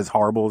 and it was as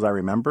horrible as I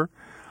remember.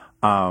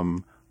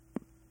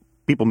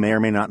 People may or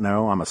may not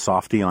know I'm a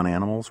softie on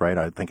animals, right?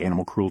 I think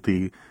animal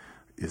cruelty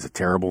is a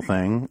terrible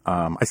thing.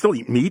 I still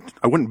eat meat.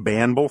 I wouldn't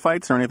ban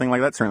bullfights or anything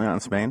like that, certainly not in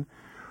Spain.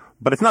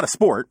 But it's not a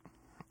sport.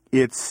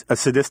 It's a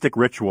sadistic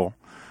ritual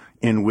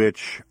in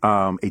which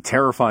a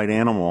terrified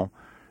animal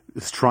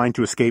is trying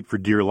to escape for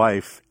dear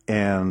life,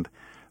 and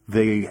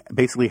they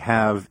basically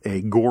have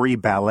a gory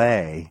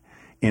ballet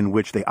in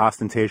which they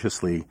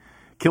ostentatiously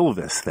kill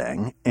this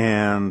thing.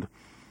 And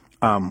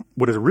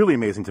what is really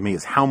amazing to me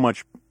is how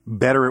much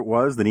better it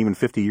was than even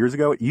 50 years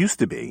ago. It used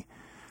to be.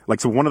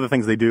 So one of the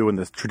things they do in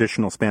this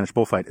traditional Spanish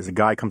bullfight is a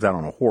guy comes out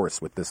on a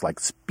horse with this,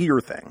 spear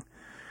thing.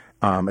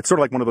 It's sort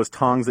of like one of those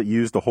tongs that you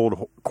use to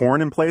hold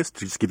corn in place,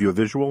 to just give you a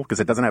visual, because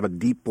it doesn't have a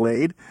deep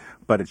blade,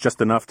 but it's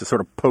just enough to sort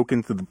of poke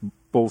into the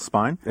bull's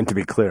spine. And to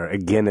be clear,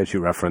 again, as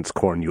you reference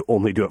corn, you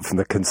only do it from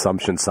the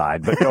consumption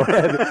side, but go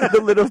ahead, the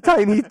little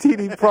tiny,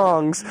 teeny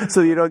prongs,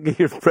 so you don't get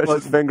your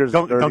precious fingers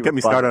dirty. Don't get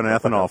me started on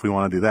ethanol if we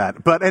want to do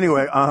that. But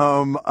anyway,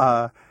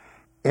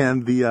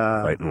 and the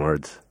fighting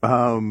words.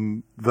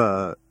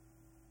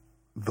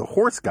 The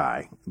horse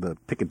guy, the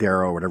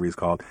picadero or whatever he's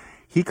called,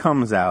 he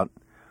comes out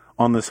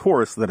on this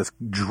horse that is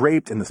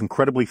draped in this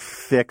incredibly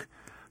thick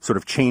sort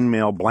of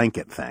chainmail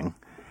blanket thing.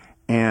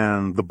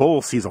 And the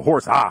bull sees a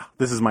horse,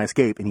 this is my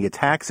escape, and he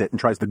attacks it and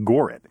tries to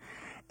gore it.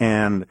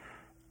 And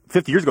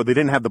 50 years ago, they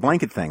didn't have the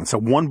blanket thing. So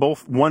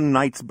one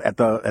night at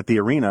the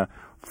arena,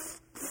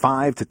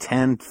 5 to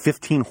 10,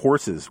 15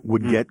 horses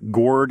would get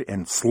gored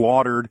and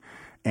slaughtered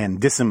and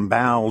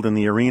disemboweled in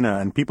the arena,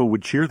 and people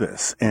would cheer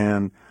this.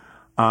 And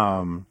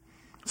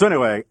so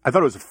anyway, I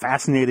thought it was a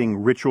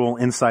fascinating ritual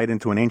insight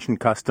into an ancient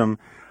custom.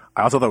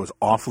 I also thought it was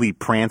awfully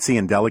prancy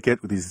and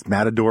delicate with these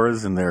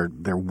matadors and their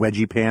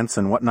wedgie pants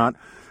and whatnot.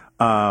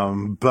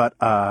 But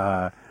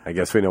I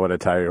guess we know what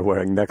attire you're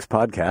wearing next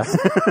podcast.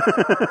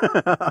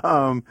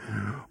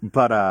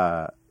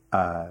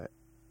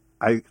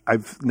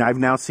 I've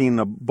now seen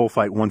a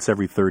bullfight once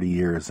every 30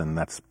 years, and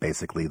that's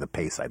basically the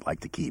pace I'd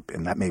like to keep,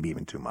 and that may be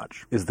even too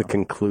much. Is the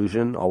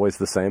conclusion always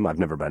the same? I've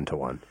never been to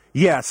one.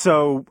 Yeah,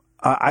 so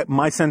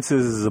my sense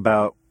is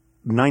about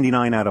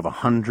 99 out of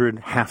 100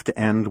 have to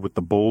end with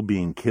the bull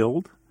being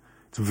killed.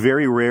 It's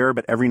very rare,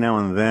 but every now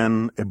and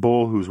then a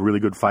bull who's a really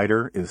good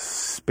fighter is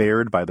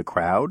spared by the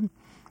crowd.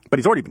 But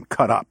he's already been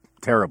cut up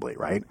terribly,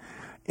 right?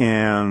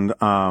 And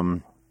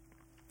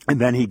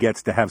then he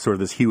gets to have sort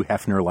of this Hugh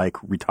Hefner-like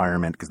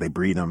retirement because they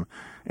breed him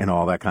and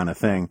all that kind of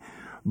thing.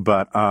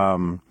 but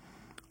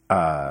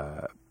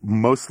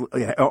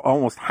mostly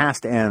almost has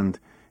to end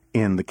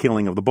in the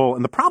killing of the bull.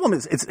 And the problem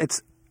is,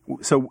 it's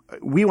so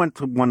we went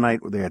to one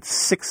night where they had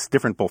 6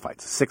 different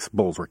bullfights. 6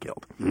 bulls were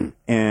killed,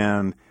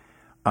 and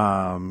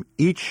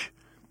each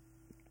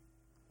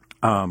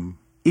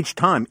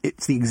time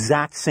it's the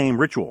exact same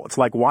ritual. It's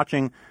like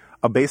watching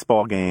a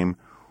baseball game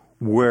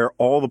where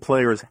all the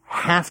players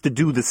have to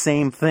do the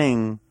same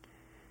thing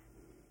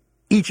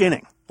each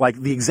inning, like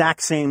the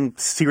exact same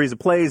series of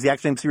plays, the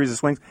exact same series of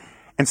swings.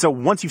 And so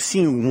once you've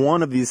seen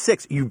one of these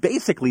 6, you've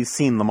basically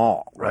seen them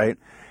all, right?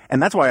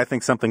 And that's why I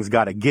think something's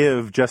got to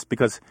give, just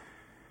because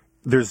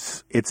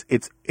it's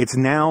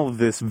now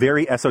this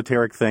very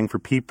esoteric thing for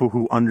people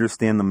who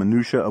understand the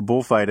minutia of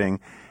bullfighting.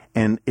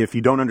 And if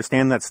you don't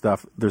understand that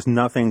stuff, there's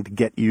nothing to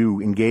get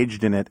you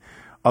engaged in it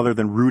other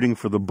than rooting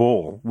for the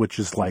bull, which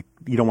is like,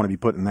 you don't want to be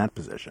put in that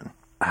position.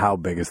 How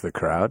big is the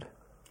crowd?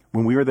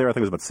 When we were there, I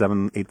think it was about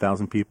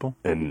 7,000-8,000 people.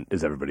 And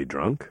is everybody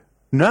drunk?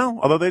 No,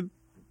 although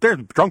they're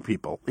drunk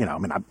people. You know, I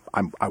mean,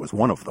 I was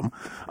one of them,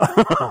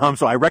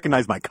 so I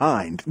recognize my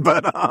kind.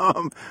 But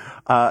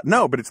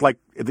no, but it's like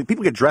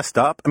people get dressed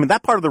up. I mean,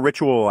 that part of the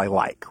ritual I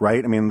like,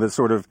 right? I mean, the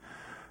sort of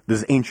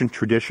this ancient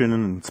tradition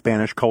and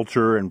Spanish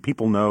culture, and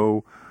people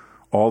know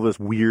all this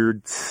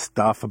weird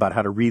stuff about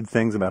how to read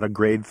things, about how to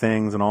grade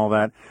things and all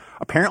that.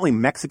 Apparently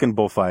Mexican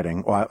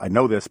bullfighting, well, I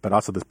know this, but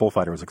also this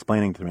bullfighter was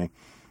explaining to me,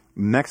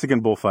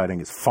 Mexican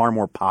bullfighting is far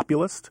more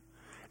populist.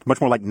 It's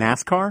much more like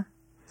NASCAR.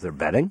 Is there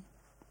betting?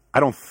 I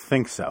don't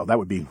think so. That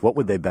would be... What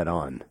would they bet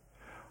on?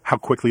 How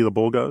quickly the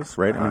bull goes,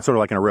 right? I mean, sort of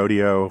like in a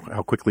rodeo,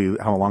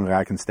 how long a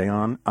guy can stay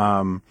on.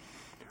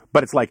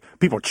 But it's like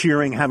people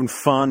cheering, having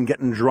fun,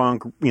 getting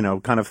drunk, you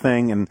know, kind of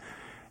thing. And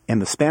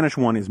the Spanish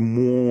one is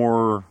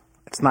more...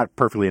 It's not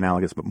perfectly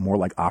analogous, but more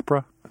like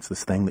opera. It's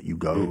this thing that you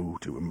go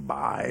to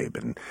imbibe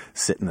and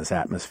sit in this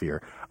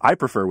atmosphere. I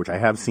prefer, which I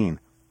have seen,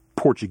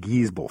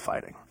 Portuguese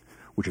bullfighting,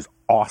 which is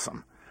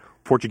awesome.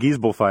 Portuguese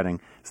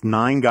bullfighting, it's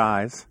 9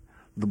 guys,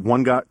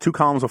 2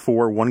 columns of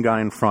 4, 1 guy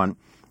in front,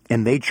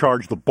 and they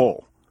charge the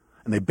bull.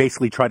 And they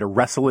basically try to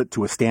wrestle it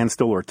to a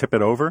standstill or tip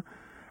it over,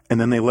 and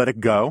then they let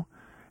it go.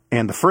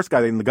 And the first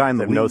guy, the guy in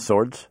the lead... No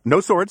swords? No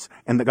swords.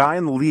 And the guy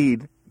in the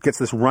lead gets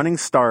this running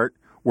start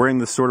wearing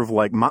this sort of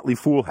like Motley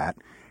Fool hat.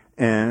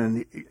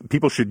 And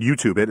people should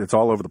YouTube it. It's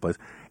all over the place.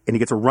 And he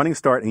gets a running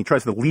start, and he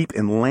tries to leap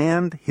and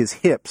land his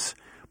hips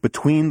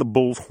between the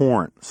bull's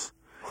horns,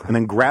 and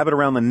then grab it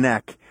around the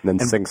neck. And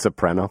then sing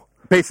soprano.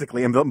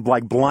 Basically, and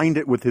like blind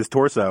it with his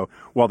torso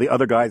while the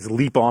other guys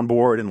leap on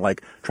board and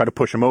like try to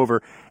push him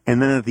over.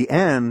 And then at the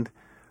end,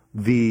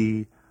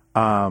 the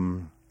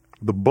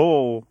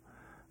bull,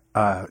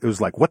 it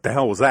was like, what the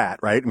hell was that,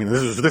 right? I mean,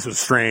 this was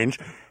strange.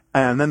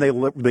 And then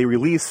they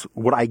release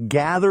what I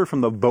gather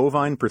from the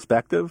bovine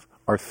perspective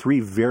are 3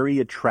 very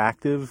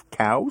attractive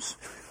cows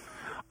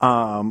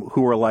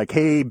who are like,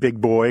 hey, big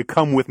boy,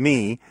 come with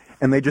me.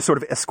 And they just sort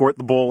of escort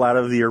the bull out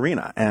of the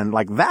arena. And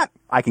like that,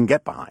 I can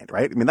get behind,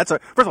 right? I mean, first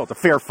of all, it's a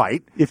fair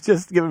fight. You've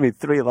just given me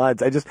 3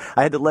 lines.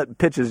 I had to let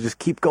pitches just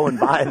keep going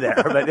by there.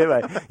 But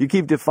anyway, you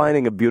keep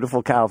defining a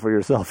beautiful cow for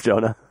yourself,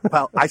 Jonah.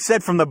 Well, I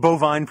said from the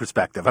bovine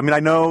perspective. I mean,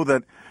 I know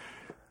that,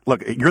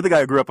 look, you're the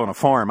guy who grew up on a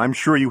farm. I'm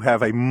sure you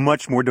have a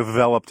much more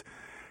developed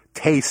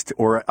taste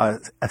or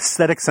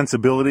aesthetic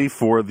sensibility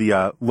for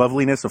the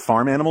loveliness of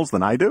farm animals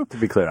than I do. To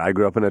be clear, I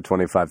grew up in a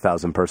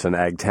 25,000-person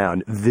ag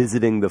town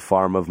visiting the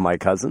farm of my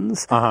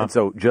cousins. And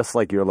so just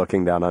like you're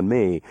looking down on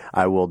me,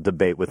 I will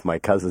debate with my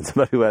cousins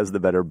about who has the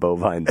better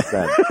bovine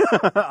scent.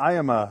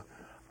 I'm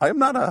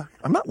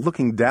not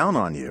looking down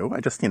on you.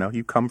 I just,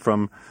 you come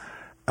from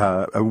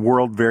a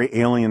world very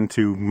alien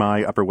to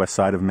my Upper West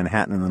Side of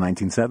Manhattan in the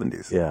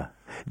 1970s. Yeah.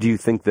 Do you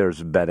think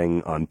there's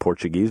betting on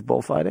Portuguese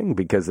bullfighting?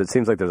 Because it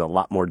seems like there's a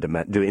lot more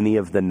demand. Do any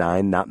of the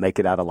 9 not make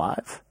it out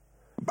alive?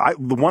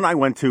 The one I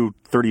went to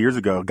 30 years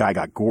ago, a guy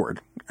got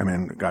gored. I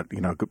mean,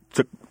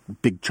 took a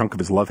big chunk of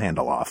his love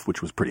handle off,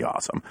 which was pretty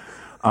awesome.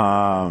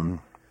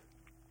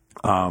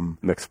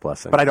 Mixed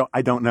blessing. But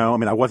I don't know. I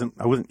mean, I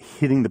wasn't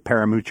hitting the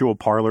parimutuel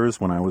parlors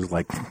when I was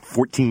like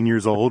 14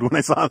 years old when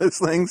I saw this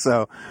thing.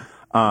 So,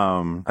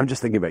 I'm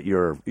just thinking about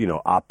your,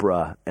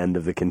 opera end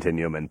of the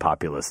continuum and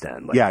populist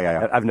end. Like,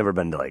 yeah. I've never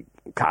been to like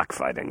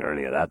cockfighting or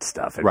any of that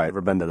stuff. Have you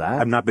ever been to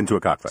that? I've not been to a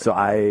cockfight. So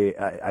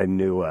I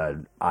knew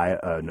an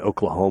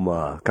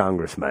Oklahoma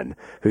congressman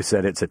who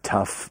said it's a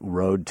tough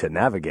road to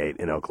navigate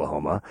in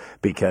Oklahoma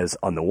because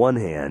on the one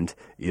hand,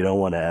 you don't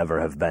want to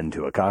ever have been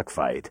to a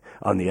cockfight.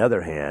 On the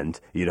other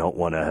hand, you don't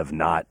want to have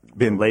not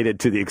been related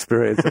to the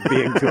experience of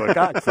being to a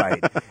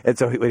cockfight. And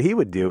so what he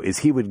would do is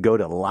he would go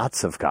to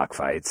lots of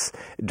cockfights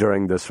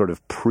during the sort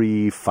of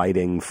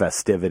pre-fighting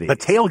festivities. The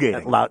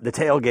tailgating. The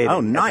tailgating.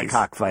 Oh, nice. The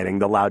cockfighting,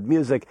 the loud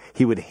music.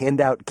 He would hand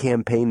out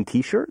campaign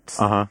T-shirts,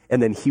 and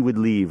then he would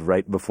leave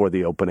right before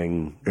the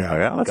opening.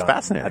 Yeah, that's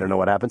fascinating. I don't know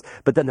what happens.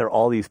 But then there are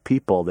all these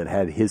people that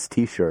had his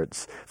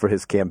T-shirts for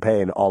his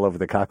campaign all over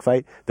the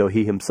cockfight, though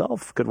he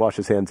himself could wash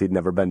his hands. He'd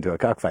never been to a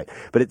cockfight.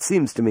 But it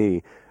seems to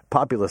me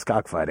populist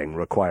cockfighting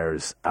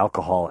requires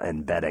alcohol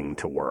and betting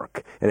to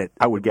work. And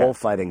I would guess.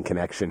 bullfighting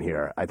connection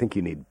here, I think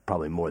you need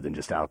probably more than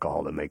just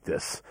alcohol to make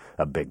this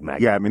a big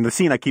magnet. Yeah, I mean, the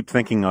scene I keep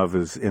thinking of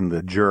is in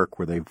The Jerk,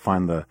 where they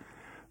find the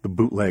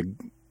bootleg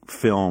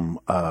film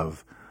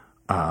of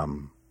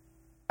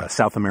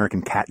South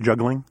American cat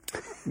juggling,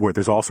 where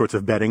there's all sorts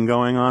of betting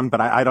going on. But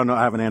I don't know.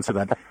 I haven't answered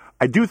that.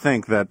 I do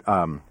think that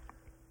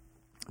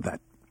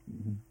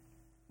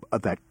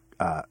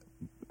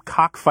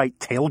cockfight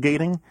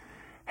tailgating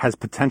has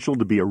potential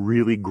to be a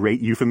really great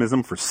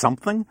euphemism for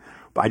something,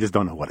 but I just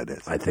don't know what it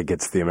is. I think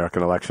it's the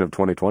American election of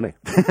 2020.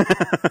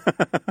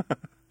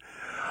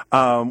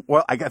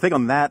 Well, I think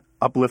on that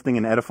uplifting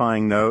and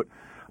edifying note,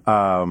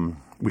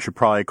 we should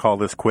probably call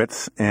this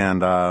quits,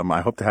 and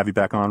I hope to have you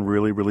back on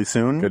really, really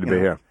soon. Good to be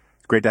here.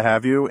 It's great to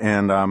have you,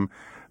 and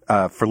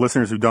for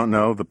listeners who don't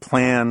know, the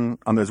plan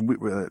on this,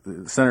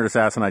 Senator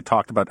Sasse and I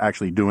talked about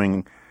actually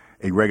doing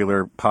a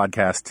regular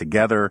podcast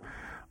together.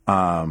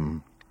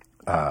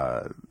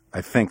 I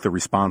think the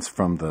response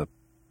from the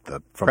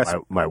press,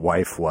 my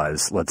wife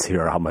was, let's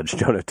hear how much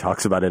Jonah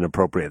talks about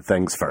inappropriate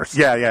things first.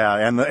 Yeah,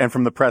 and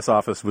from the press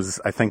office was,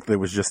 I think there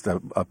was just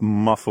a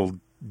muffled,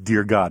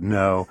 dear God,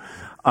 no.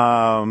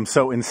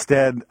 So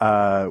instead,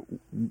 we're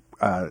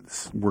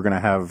going to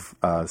have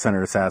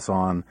Senator Sasse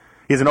on.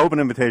 He has an open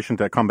invitation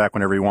to come back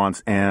whenever he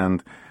wants,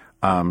 and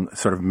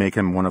sort of make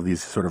him one of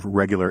these sort of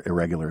regular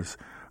irregulars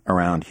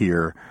around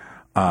here.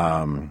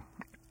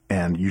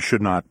 And you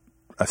should not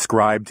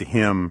ascribe to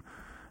him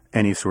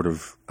any sort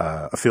of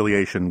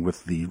affiliation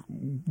with the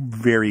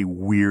very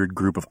weird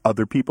group of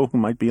other people who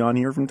might be on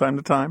here from time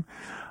to time.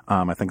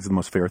 I think it's the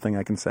most fair thing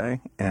I can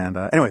say. And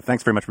anyway,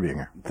 thanks very much for being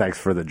here. Thanks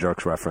for the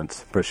Jerks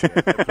reference. Appreciate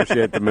it.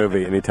 Appreciate the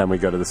movie. Anytime we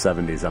go to the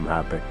 70s, I'm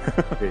happy.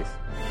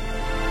 Peace.